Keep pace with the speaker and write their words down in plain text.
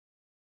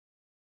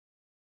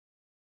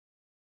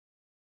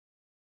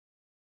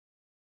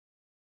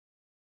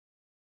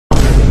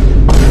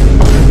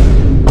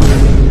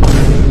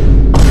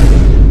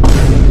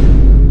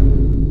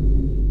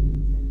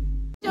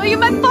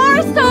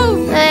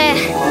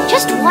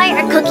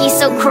cookies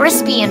so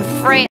crispy and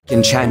frail.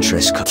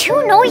 Enchantress.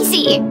 Too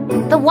noisy.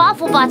 The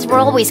waffle bots were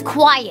always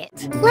quiet.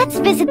 Let's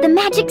visit the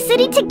Magic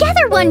City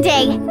together one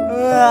day.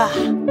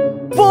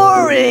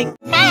 Boring.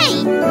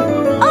 Hey!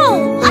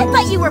 Oh, I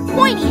thought you were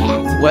pointy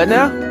head. What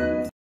now?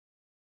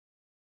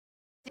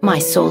 My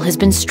soul has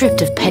been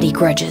stripped of petty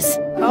grudges.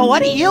 Oh,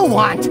 what do you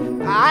want?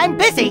 I'm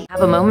busy.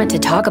 Have a moment to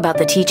talk about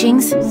the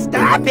teachings?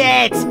 Stop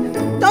it!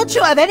 Don't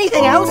you have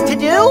anything else to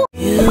do?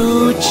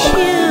 Choo-choo.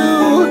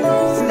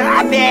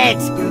 Stop it!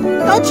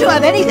 Don't you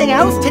have anything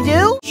else to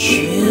do?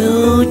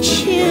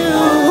 Choo-choo.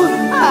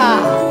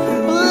 Ah,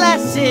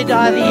 blessed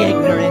are the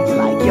ignorant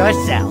like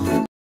yourself.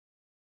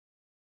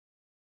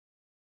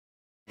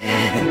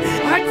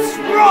 What's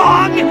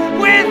wrong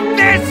with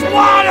this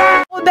water?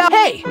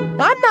 Hey,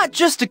 I'm not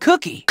just a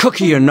cookie.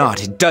 Cookie or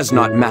not, it does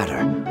not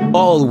matter.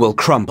 All will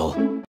crumble.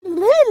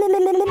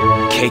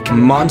 Cake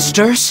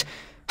monsters?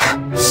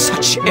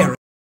 Such error.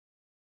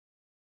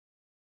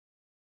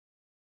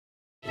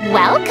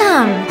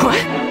 Welcome.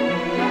 What?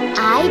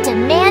 I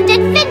demand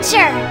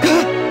adventure.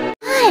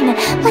 Fun.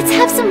 Let's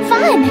have some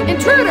fun.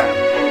 Intruder!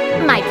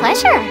 My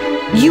pleasure.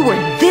 You were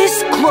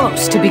this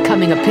close to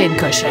becoming a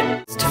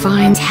pincushion.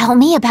 Fine. Tell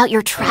me about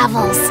your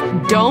travels.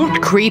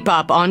 Don't creep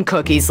up on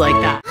cookies like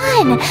that.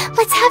 Fun.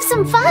 Let's have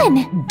some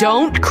fun.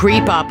 Don't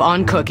creep up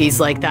on cookies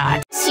like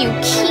that. Aren't you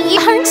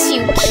cute? Aren't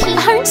you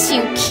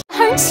cute?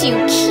 Aren't you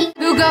cute?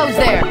 Who goes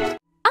there?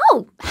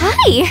 Oh,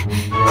 hi.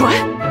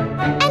 What?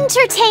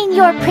 Entertain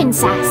your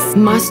princess.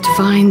 Must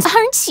find...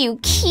 Aren't you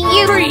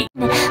cute? Free.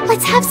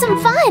 Let's have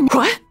some fun.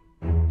 What?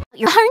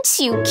 Aren't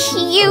you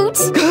cute?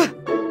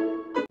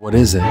 What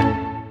is it?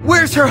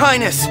 Where's Her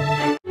Highness?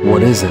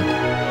 What is it?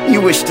 You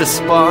wish to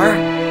spar?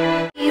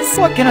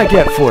 What can I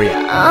get for you?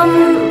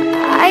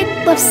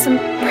 I'd love some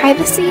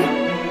privacy,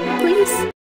 please.